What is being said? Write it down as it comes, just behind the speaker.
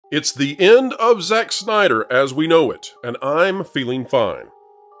It's the end of Zack Snyder as we know it, and I'm feeling fine.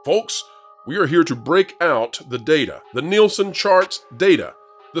 Folks, we are here to break out the data, the Nielsen charts data,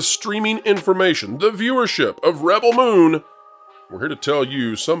 the streaming information, the viewership of Rebel Moon. We're here to tell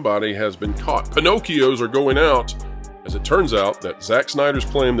you somebody has been caught. Pinocchios are going out, as it turns out that Zack Snyder's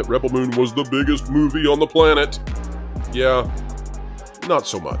claim that Rebel Moon was the biggest movie on the planet, yeah, not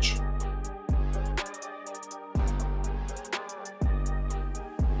so much.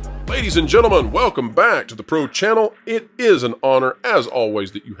 Ladies and gentlemen, welcome back to the Pro Channel. It is an honor, as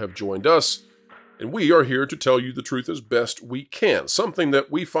always, that you have joined us, and we are here to tell you the truth as best we can, something that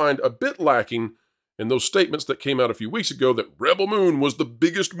we find a bit lacking in those statements that came out a few weeks ago that Rebel Moon was the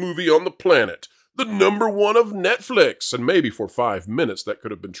biggest movie on the planet, the #1 of Netflix, and maybe for 5 minutes that could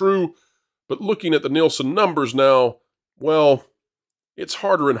have been true, but looking at the Nielsen numbers now, well, it's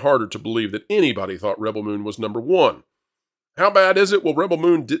harder and harder to believe that anybody thought Rebel Moon was #1. How bad is it? Well, Rebel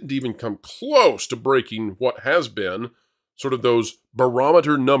Moon didn't even come close to breaking what has been sort of those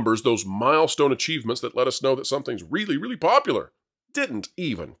barometer numbers, those milestone achievements that let us know that something's really, really popular. Didn't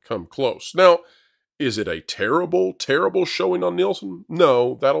even come close. Now, is it a terrible, terrible showing on Nielsen?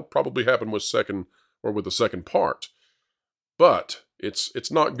 No, that'll probably happen with the second part. But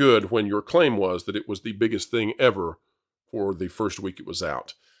it's not good when your claim was that it was the biggest thing ever for the first week it was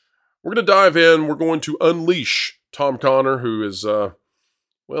out. We're going to dive in. We're going to unleash Tom Connor, who is,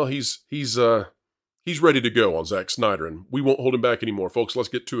 well, he's ready to go on Zack Snyder, and we won't hold him back anymore. Folks, let's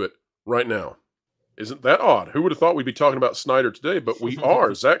get to it right now. Isn't that odd? Who would have thought we'd be talking about Snyder today? But we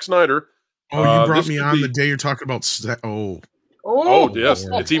are. Zack Snyder. Oh, you brought me on the day you're talking about. Oh, yes.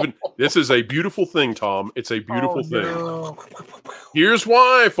 It's even. This is a beautiful thing, Tom. It's a beautiful thing. No. Here's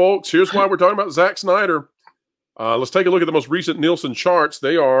why, folks. Here's why we're talking about Zack Snyder. Let's take a look at the most recent Nielsen charts.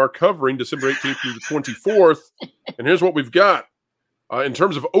 They are covering December 18th through the 24th. And here's what we've got. In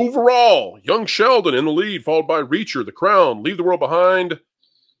terms of overall, Young Sheldon in the lead, followed by Reacher, The Crown, Leave the World Behind.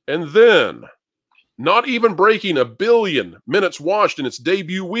 And then, not even breaking 1 billion minutes watched in its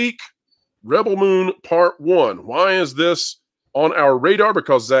debut week, Rebel Moon Part 1. Why is this on our radar?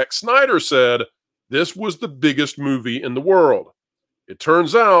 Because Zack Snyder said this was the biggest movie in the world. It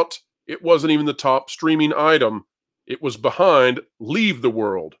turns out it wasn't even the top streaming item. It was behind Leave the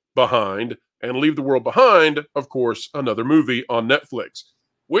World Behind, and Leave the World Behind, of course, another movie on Netflix.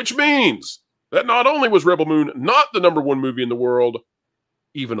 Which means that not only was Rebel Moon not the #1 movie in the world,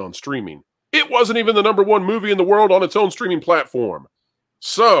 even on streaming, it wasn't even the #1 movie in the world on its own streaming platform.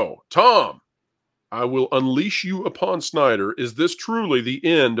 So, Tom, I will unleash you upon Snyder. Is this truly the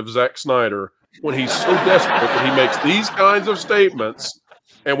end of Zack Snyder when he's so desperate that he makes these kinds of statements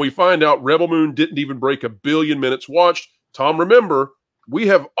and we find out Rebel Moon didn't even break 1 billion minutes watched? Tom, remember, we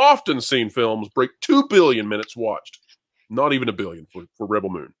have often seen films break 2 billion minutes watched. Not even 1 billion for Rebel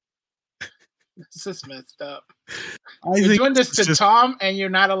Moon. This is messed up. You're doing this to Tom, and you're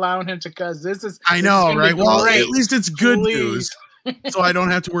not allowing him to, because this is... I know, right? Well, at least it's good news. So I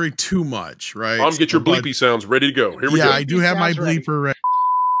don't have to worry too much, right? Tom, get your bleepy sounds ready to go. Here we go. Yeah, I do have my bleeper ready.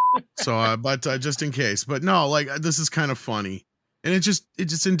 So, but just in case. But no, like, this is kind of funny. And it's just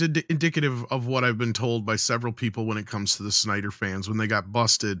indicative of what I've been told by several people when it comes to the Snyder fans. When they got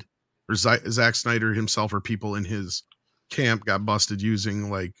busted, or Zack Snyder himself or people in his camp got busted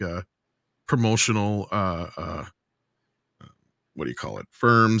using, like, promotional, what do you call it?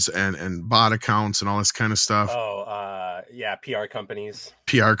 Firms and bot accounts and all this kind of stuff. Oh, yeah, PR companies.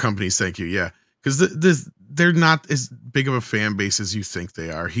 PR companies, thank you. Yeah, because they're not as big of a fan base as you think they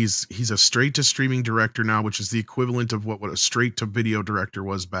are. He's a straight to streaming director now, which is the equivalent of what a straight to video director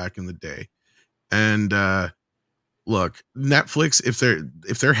was back in the day. And look, Netflix,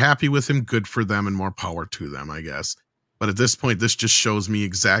 if they're happy with him, good for them and more power to them, I guess. But at this point, this just shows me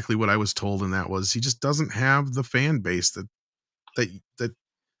exactly what I was told, and that was he just doesn't have the fan base that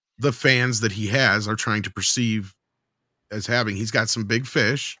the fans that he has are trying to perceive as having. He's got some big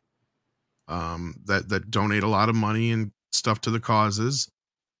fish that donate a lot of money and stuff to the causes.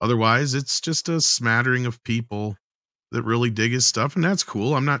 Otherwise, it's just a smattering of people that really dig his stuff, and that's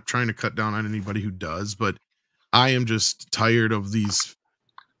cool. I'm not trying to cut down on anybody who does, but I am just tired of these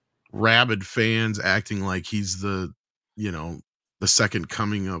rabid fans acting like he's the second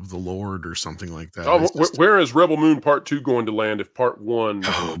coming of the Lord or something like that. Oh, where is Rebel Moon Part 2 going to land if Part 1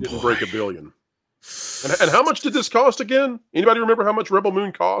 didn't break 1 billion? And how much did this cost again? Anybody remember how much Rebel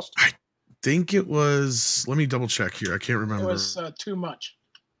Moon cost? I think it was, let me double check here. I can't remember. It was too much.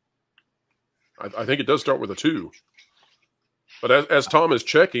 I think it does start with a 2. But as Tom is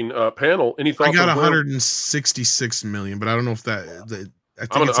checking, panel, any thoughts? I got 166 million, but I don't know if that.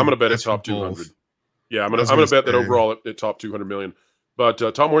 I'm gonna bet it's top 200. Yeah, I'm gonna bet that overall it topped 200 million. But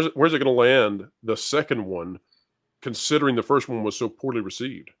Tom, where's it going to land? The second one, considering the first one was so poorly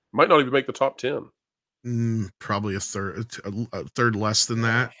received, might not even make the top 10. Probably a third less than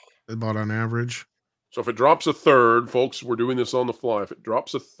that, about on average. So if it drops a third, folks, we're doing this on the fly. If it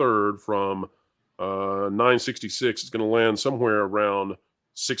drops a third from 966, it's going to land somewhere around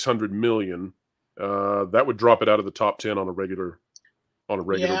 600 million. That would drop it out of the top 10 on a regular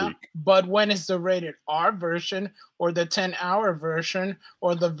week. But when is the rated R version, or the 10-hour version,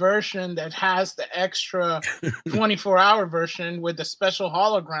 or the version that has the extra 24-hour version with the special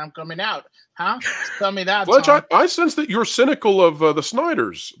hologram coming out? Huh? Tell me that. Fletch, I sense that you're cynical of the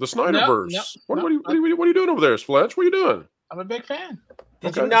Snyderverse. What are you doing over there, Fletch? What are you doing? I'm a big fan.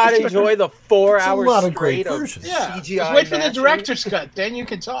 Did you not enjoy the 4 hours? A lot of great versions. Yeah. CGI Just wait for the director's cut, then you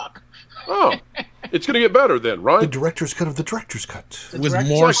can talk. Oh, it's going to get better then, right? The director's cut of the director's cut. With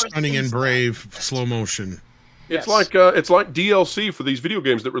more stunning and brave slow motion. It's like DLC for these video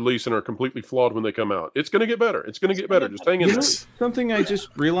games that release and are completely flawed when they come out. It's going to get better. It's going to get better. Just hang in there. Something I just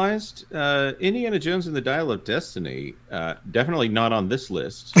realized: Indiana Jones and the Dial of Destiny, definitely not on this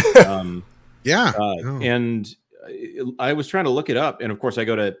list. And I was trying to look it up, and of course, I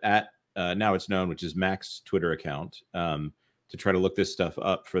go to Now It's Known, which is Mac's Twitter account, to try to look this stuff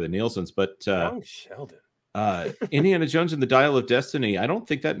up for the Nielsen's. But Sheldon. Indiana Jones and the Dial of Destiny, I don't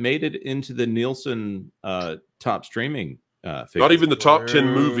think that made it into the Nielsen top streaming figure. Not even the top 10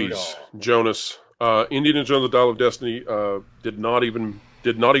 movies, Jonas. Indiana Jones and the Dial of Destiny did not even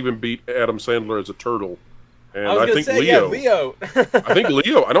beat Adam Sandler as a turtle. And I think Leo. I think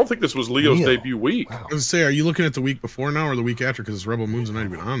Leo. I don't think this was Leo's debut week. Wow. I was going to say, are you looking at the week before now or the week after? Because Rebel Moon's not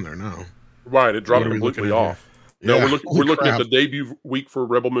even on there now. Right, it dropped completely off. No, we're looking at the debut week for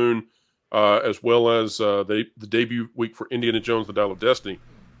Rebel Moon, as well as the debut week for Indiana Jones: The Dial of Destiny.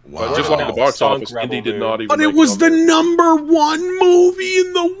 Wow. Just like the box office, Indy did not even. But it was the #1 movie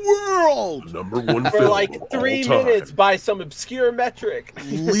in the world. #1 for like 3 minutes by some obscure metric.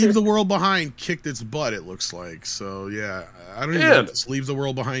 Leave the World Behind kicked its butt. It looks like so. Yeah, I don't even know what this Leave the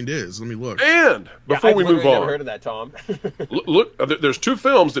World Behind is. Let me look. And before we move on, never heard of that, Tom. look, there's 2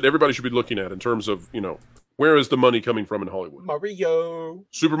 films that everybody should be looking at in terms of where is the money coming from in Hollywood. Mario.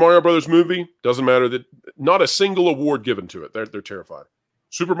 Super Mario Brothers movie, doesn't matter that not a single award given to it. They're terrified.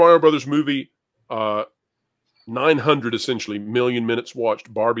 Super Mario Brothers movie, 900 essentially million minutes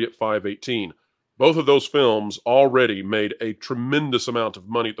watched. Barbie at 518. Both of those films already made a tremendous amount of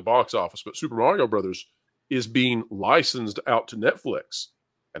money at the box office, but Super Mario Brothers is being licensed out to Netflix,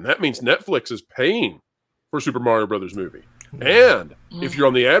 and that means Netflix is paying for Super Mario Brothers movie. And if you're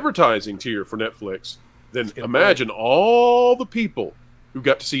on the advertising tier for Netflix, then imagine all the people who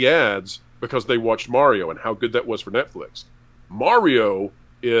got to see ads because they watched Mario and how good that was for Netflix. Mario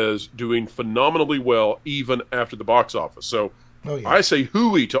is doing phenomenally well even after the box office. So I say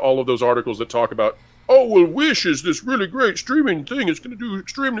hooey to all of those articles that talk about, oh, well, Wish is this really great streaming thing. It's going to do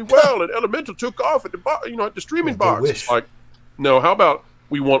extremely well, and Elemental took off at the streaming box. It's like, no, how about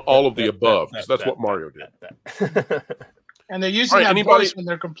we want all of the above? Because that's what Mario did. And they're using that voice when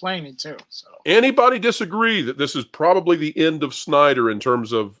they're complaining too. So anybody disagree that this is probably the end of Snyder in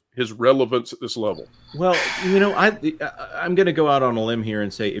terms of his relevance at this level? Well, I'm going to go out on a limb here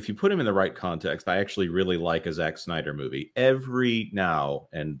and say, if you put him in the right context, I actually really like a Zack Snyder movie every now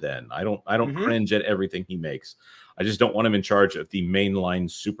and then. I don't cringe at everything he makes. I just don't want him in charge of the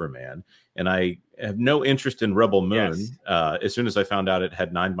mainline Superman. And I have no interest in Rebel Moon. Yes. As soon as I found out it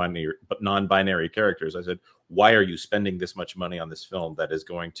had non-binary characters, I said, why are you spending this much money on this film that is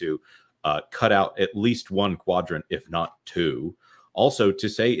going to cut out at least 1 quadrant, if not 2? Also, to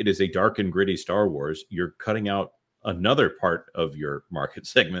say it is a dark and gritty Star Wars, you're cutting out another part of your market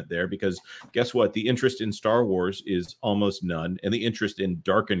segment there, because guess what? The interest in Star Wars is almost none, and the interest in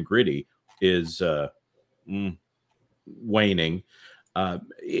dark and gritty is waning.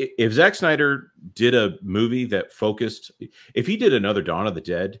 If Zack Snyder did a movie that focused, if he did another Dawn of the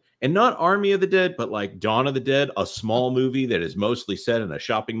Dead, and not Army of the Dead, but like Dawn of the Dead, a small movie that is mostly set in a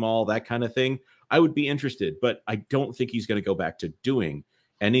shopping mall, that kind of thing, I would be interested. But I don't think he's going to go back to doing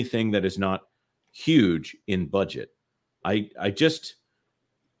anything that is not huge in budget. I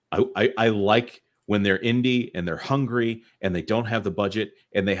like when they're indie and they're hungry and they don't have the budget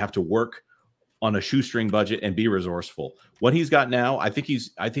and they have to work on a shoestring budget and be resourceful. What he's got now, I think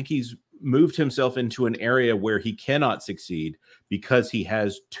he's moved himself into an area where he cannot succeed because he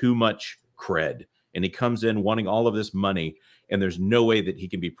has too much cred, and he comes in wanting all of this money, and there's no way that he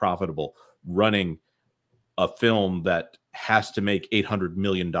can be profitable running a film that has to make $800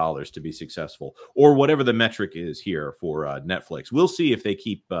 million to be successful, or whatever the metric is here for Netflix. We'll see if they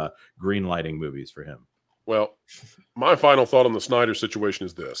keep greenlighting movies for him. Well, my final thought on the Snyder situation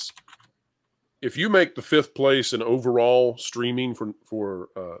is this. If you make the 5th place in overall streaming for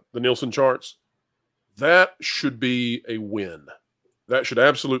the Nielsen charts, that should be a win. That should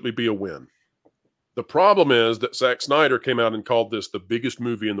absolutely be a win. The problem is that Zack Snyder came out and called this the biggest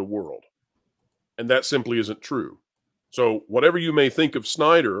movie in the world. And that simply isn't true. So whatever you may think of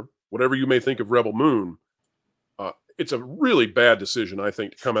Snyder, whatever you may think of Rebel Moon, it's a really bad decision, I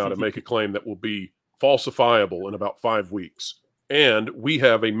think, to come out and make a claim that will be falsifiable in about 5 weeks. And we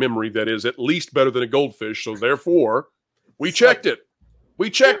have a memory that is at least better than a goldfish. So therefore, we checked it. We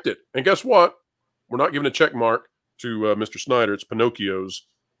checked it. And guess what? We're not giving a check mark to Mr. Snyder. It's Pinocchio's,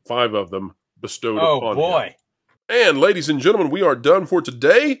 5 of them bestowed upon him. And ladies and gentlemen, we are done for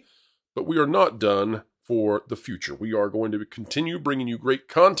today, but we are not done for the future. We are going to continue bringing you great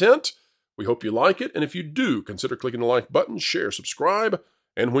content. We hope you like it. And if you do, consider clicking the like button, share, subscribe.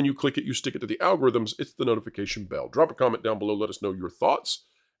 And when you click it, you stick it to the algorithms. It's the notification bell. Drop a comment down below. Let us know your thoughts.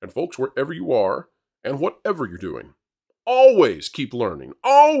 And folks, wherever you are and whatever you're doing, always keep learning.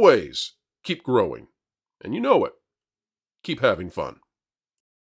 Always keep growing. And you know it. Keep having fun.